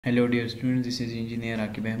Hello dear students, this is Engineer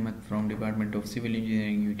Akib Ahmed from Department of Civil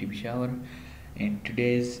Engineering UT Peshawar. In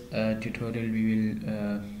today's tutorial we will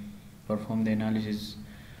perform the analysis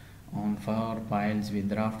on 4 piles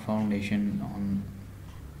with raft foundation on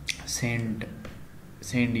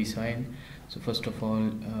sandy soil. So first of all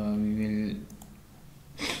we will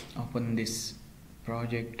open this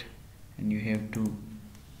project and you have to,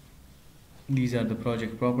 these are the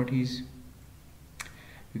project properties.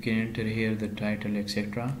 You can enter here the title,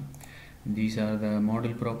 etc. These are the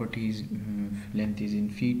model properties. Length is in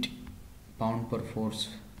feet, pound per force,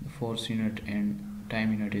 the force unit, and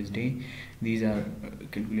time unit is day. These are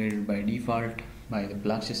calculated by default by the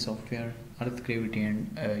PLAXIS software. Earth gravity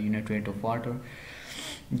and unit weight of water.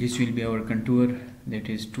 This will be our contour, that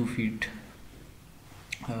is 2 feet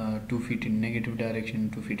 2 feet in negative direction,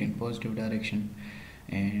 2 feet in positive direction,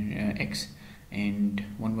 and x, and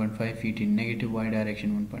 1.5 feet in negative y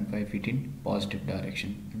direction, 1.5 feet in positive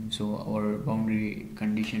direction. So our boundary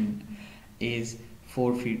condition is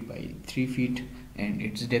 4 feet by 3 feet and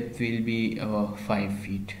its depth will be 5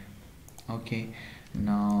 feet. Okay,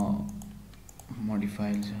 now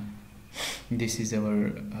modifiers. This is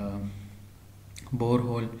our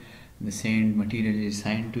borehole. The sand material is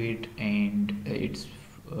assigned to it and its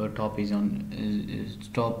top is on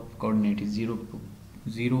top coordinate is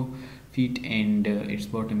 0 feet and its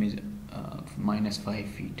bottom is -5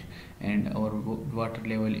 feet, and our water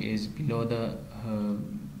level is below the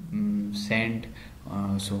sand,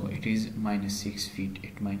 so it is -6 feet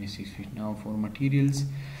at -6 feet. Now for materials,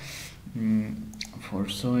 for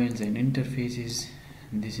soils and interfaces,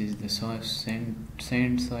 this is the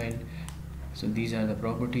sand soil. So these are the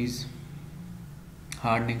properties.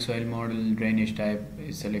 Hardening soil model, drainage type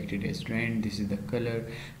is selected as drained. This is the color.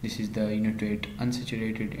 This is the unit weight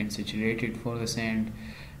unsaturated and saturated for the sand.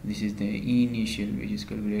 This is the E initial, which is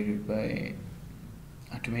calculated by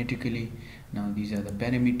automatically. Now these are the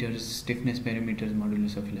parameters, stiffness parameters,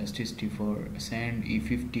 modulus of elasticity for sand,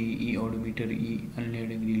 E50, E odometer, E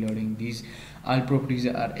unloading, reloading. These all properties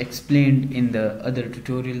are explained in the other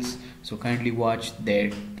tutorials, so kindly watch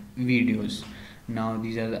that videos. Now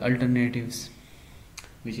these are the alternatives,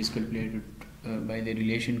 which is calculated by the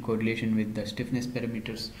correlation with the stiffness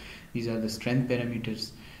parameters. These are the strength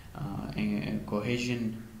parameters,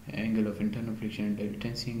 cohesion, angle of internal friction, and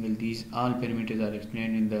delta angle. These all parameters are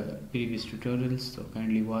explained in the previous tutorials, so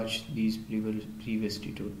kindly watch these previous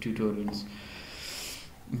tutorials.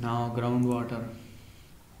 Now groundwater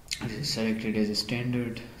is selected as a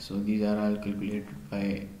standard, so these are all calculated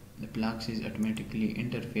by the PLAXIS automatically.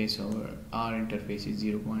 Interface, our R interface is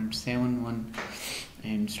 0.71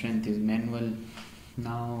 and strength is manual.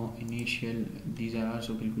 Now initial, these are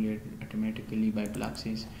also calculated automatically by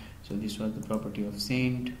PLAXIS. So this was the property of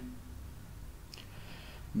sand.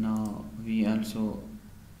 Now we also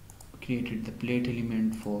created the plate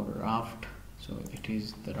element for raft, so it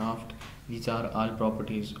is the raft. These are all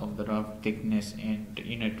properties of the raft: thickness and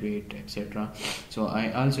unit weight, etc. So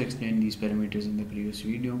I also explained these parameters in the previous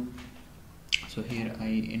video. So here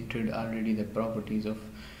I entered already the properties of,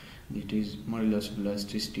 it is modulus of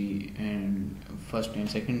elasticity and first and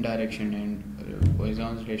second direction and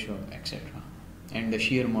Poisson's ratio, etc. And the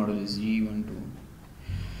shear model is G12.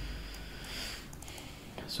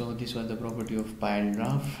 So this was the property of piled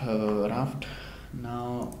raft.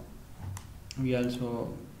 Now we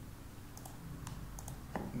also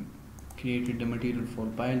created the material for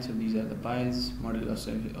piles. So these are the piles, modulus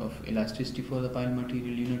of elasticity for the pile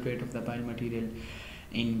material, unit weight of the pile material,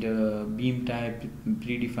 and beam type,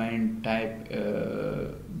 predefined type.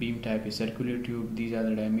 Beam type is circular tube. These are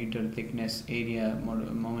the diameter, thickness, area,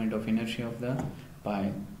 moment of inertia of the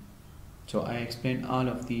pile. So I explained all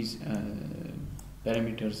of these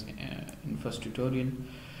parameters in first tutorial.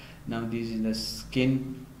 Now this is the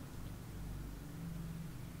skin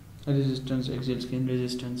resistance, axial skin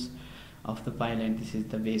resistance of the pile, and this is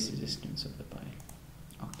the base resistance of the pile.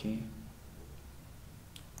 Okay,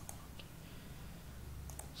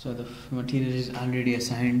 so the material is already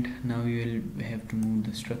assigned. Now we will have to move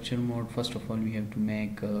the structure mode. First of all, we have to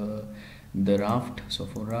make the raft. So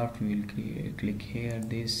for raft we will click here,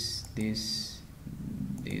 this,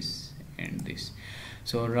 and this.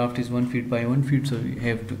 So raft is 1 feet by 1 feet, so we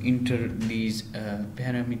have to enter these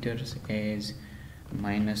parameters as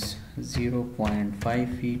 -0.5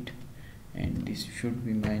 feet, and this should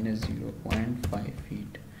be -0.5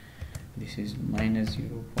 feet. This is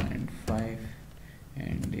 -0.5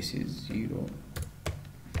 and this is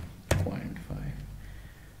 0.5.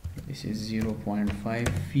 This is 0.5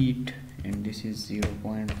 feet and this is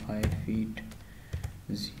 0.5 feet,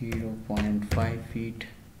 0.5 feet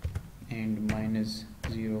and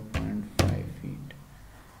 -0.5 feet.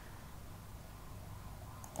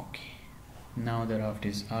 Now the raft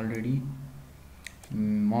is already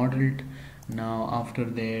modeled. Now after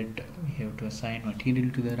that we have to assign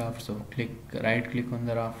material to the raft, so right click on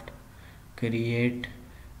the raft, create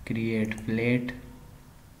plate.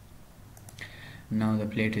 Now the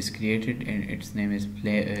plate is created and its name is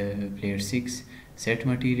plate 6. Set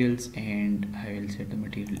materials, and I will set the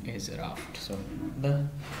material as raft, so the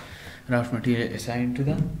raft material assigned to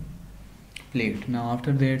the plate. Now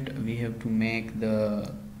after that we have to make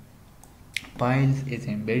the piles as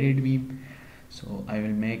embedded beam, so I will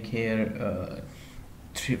make here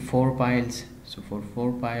 4 piles. So for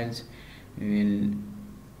 4 piles we will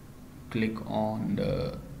click on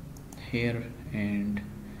the here, and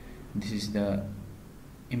this is the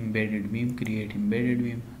embedded beam, create embedded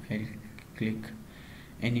beam. I'll click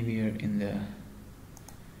anywhere in the,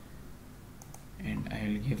 and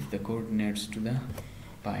I'll give the coordinates to the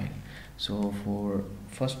pile. So for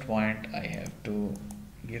first point I have to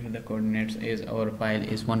give the coordinates as our pile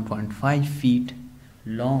is 1.5 feet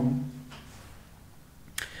long,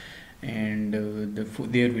 and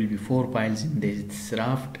there will be 4 piles in this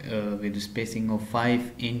raft with a spacing of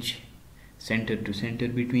 5 inch center to center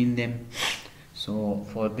between them. So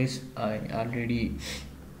for this I already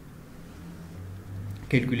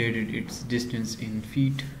calculated its distance in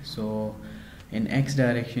feet. So in x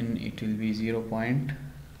direction it will be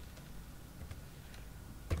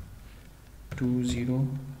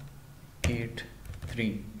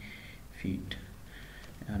 0.2083 feet,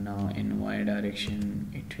 and now in y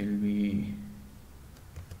direction it will be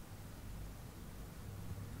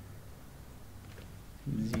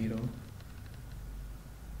 0.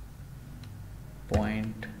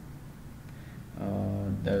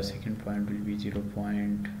 The second point will be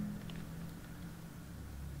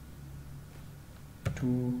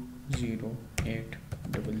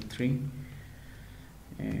 0.20833,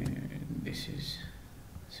 and this is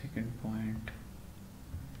second point.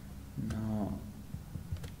 Now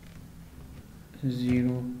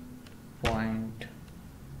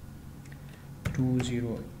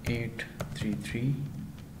 0.20833,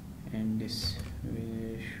 and this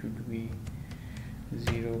should be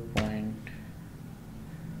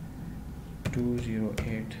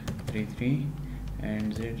 0.20833,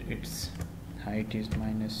 and its height is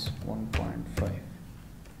 -1.5.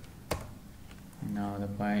 Now the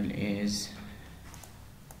pile is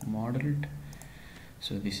modeled,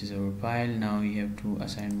 so this is our pile. Now we have to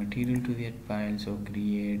assign material to that pile, so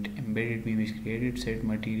create embedded beam is created, set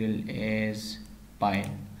material as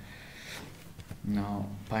pile. Now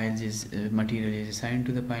material is assigned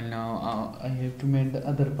to the pile. Now I have to make the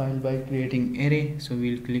other pile by creating array, so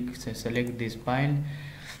we'll select this pile,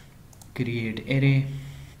 create array.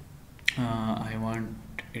 I want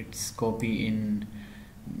its copy in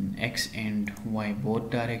x and y both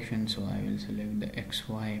directions, so I will select the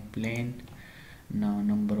xy plane. Now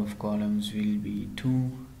number of columns will be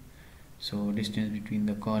 2, so distance between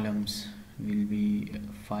the columns will be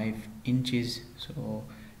 5 inches, so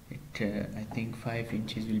I think 5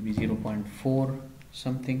 inches will be 0.4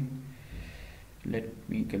 something. Let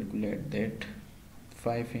me calculate that.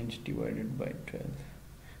 5 inch divided by 12,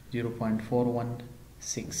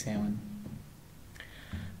 0.4167.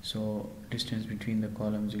 so distance between the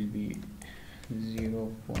columns will be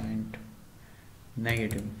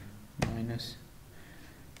minus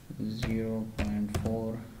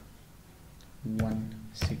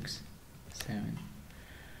 0.4167,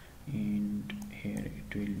 and here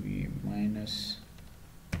it will be minus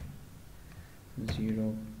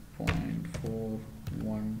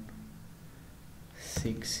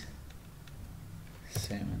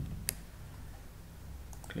 0.4167.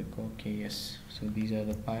 Click OK. Yes, so these are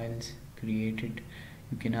the piles created.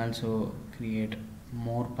 You can also create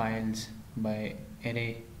more piles by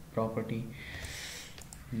array property.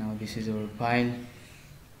 Now this is our pile.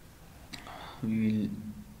 We will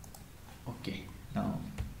okay. Now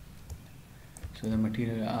so the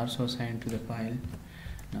material are also assigned to the pile.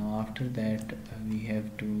 Now after that we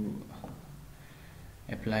have to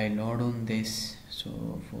apply load on this.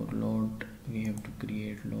 So for load we have to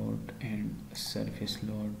create load and surface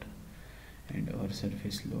load, and our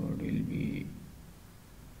surface load will be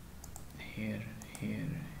here,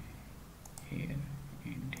 here, here,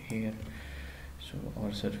 and here. So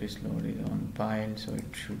our surface load is on pile, so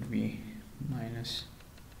it should be minus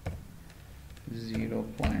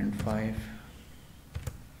 0.5,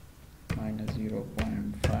 minus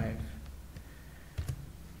 0.5,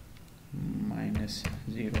 minus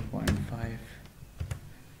 0.5,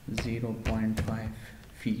 0.5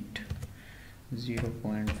 feet,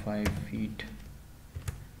 0.5 feet,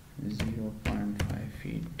 0.5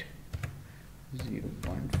 feet,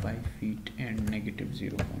 0.5 feet, and negative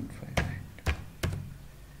 0.5 feet.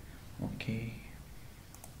 Okay,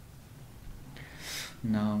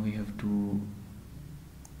 now we have to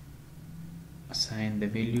assign the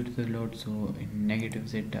value to the load. So in negative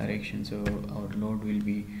z direction, so our load will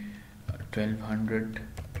be 1200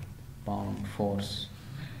 pound force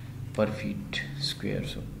per feet square.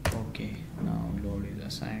 So okay, now load is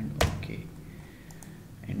assigned. Okay,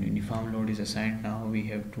 and uniform load is assigned. Now we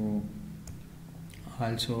have to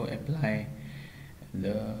also apply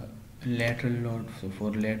the lateral load. So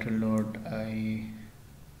for lateral load,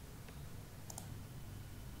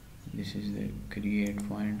 this is the create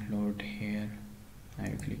point load here. I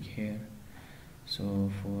click here.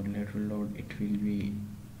 So for lateral load it will be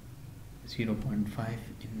 0.5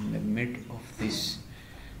 in the mid of this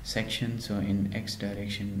section. So in x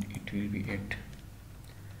direction it will be at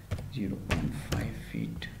 0.5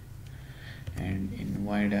 feet, and in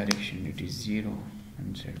y direction it is 0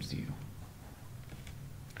 and set 0.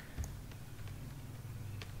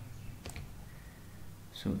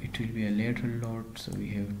 So it will be a lateral load, so we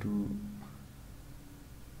have to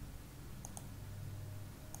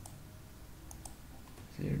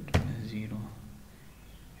set 0,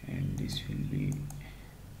 and this will be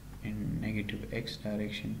in negative x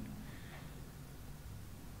direction.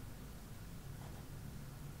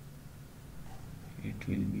 It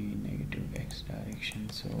will be negative x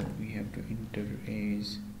direction, so we have to enter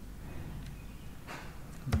as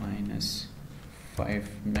minus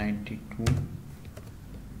 592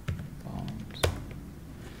 pounds.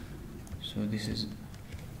 So this is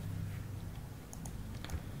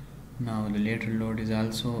now the lateral load is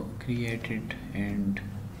also created, and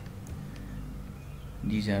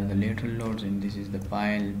these are the lateral loads, and this is the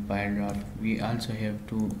pile raft. We also have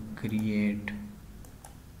to create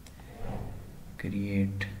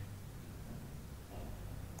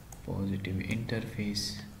positive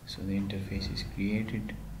interface. So the interface is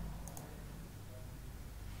created.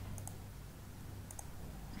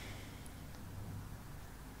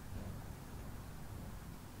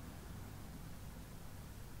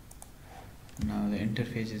 Now the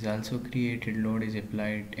interface is also created, load is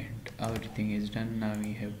applied, and everything is done. Now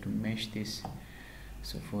we have to mesh this.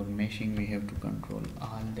 So for meshing we have to control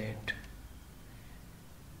all that,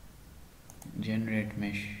 generate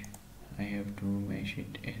mesh. I have to mesh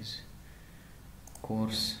it as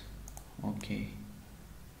coarse. Okay,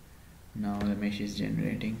 now the mesh is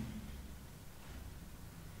generating.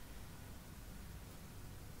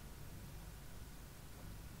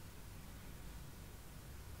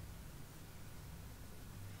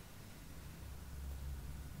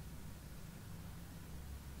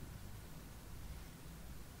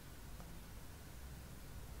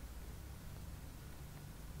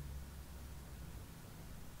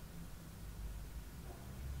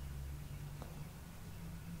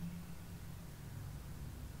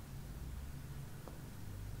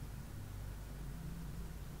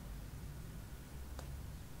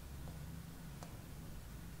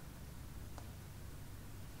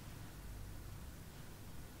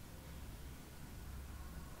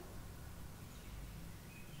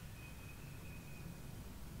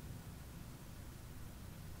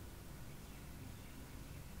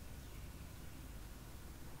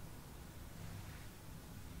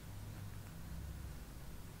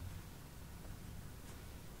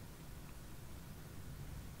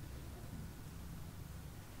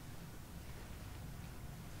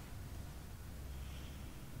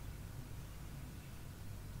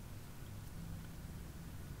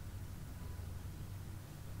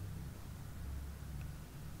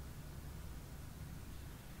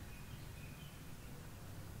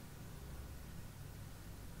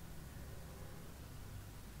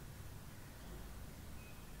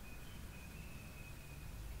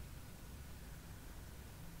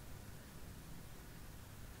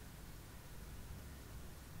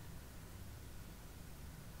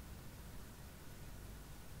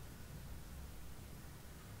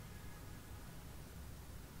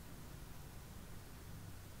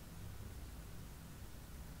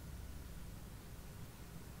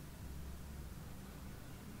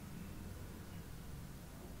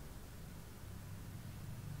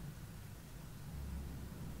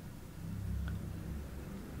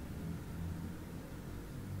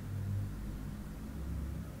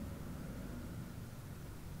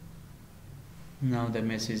 Now the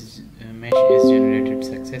mesh is generated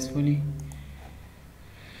successfully,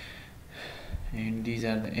 and these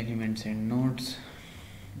are the elements and nodes.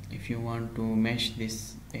 If you want to mesh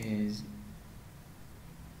this as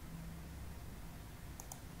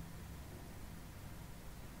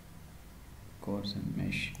coarse and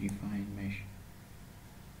mesh, refine mesh.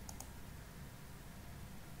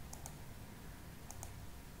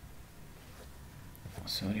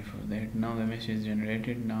 sorry for that. Now the mesh is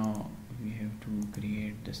generated. Now we have to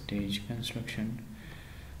create the stage construction.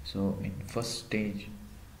 So in first stage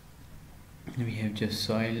we have just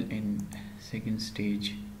soil. In second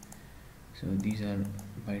stage, so these are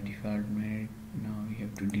by default made. Now we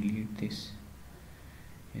have to delete this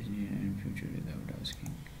in future without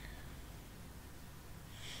asking.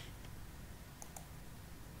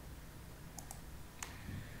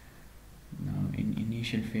 Now in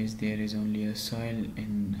initial phase there is only a soil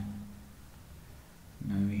in.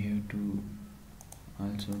 Now we have to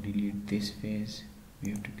also delete this phase.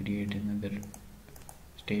 We have to create another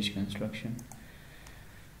stage construction.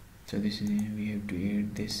 So this is, we have to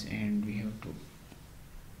add this, and we have to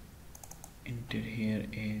enter here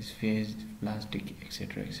as phase, plastic,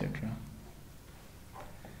 etc, etc.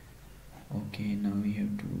 Okay, now we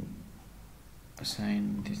have to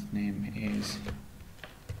assign this name as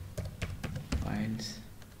files.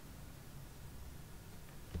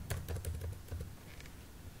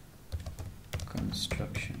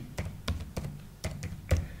 Construction.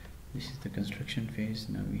 This is the construction phase.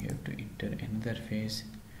 Now we have to enter another phase.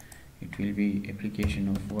 It will be application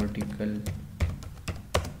of vertical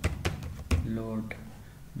load.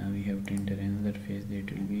 Now we have to enter another phase,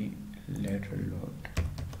 that will be lateral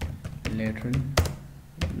load. Lateral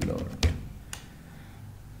load.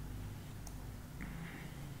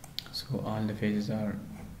 So all the phases are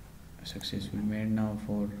successfully made. Now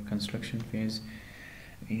for construction phase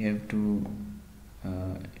we have to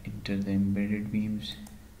enter the embedded beams,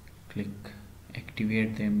 click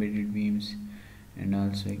activate the embedded beams, and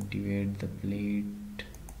also activate the plate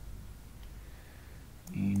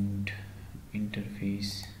and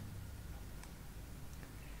interface.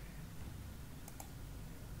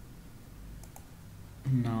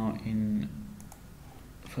 Now in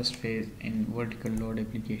first phase, in vertical load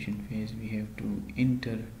application phase, we have to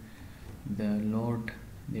enter the load,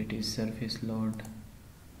 that is surface load.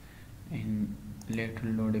 In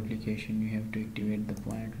lateral load application you have to activate the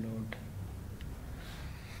point load.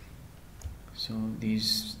 So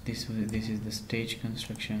this is the stage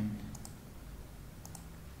construction.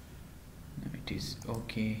 Now it is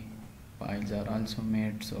okay. Piles are also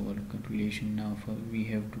made. So our calculation now, for we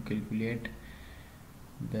have to calculate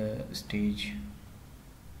the stage.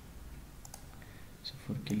 So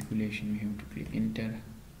for calculation we have to click enter,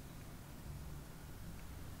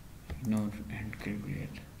 ignore, and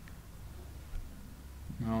calculate.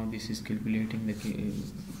 Now this is calculating the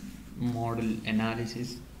model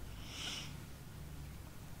analysis.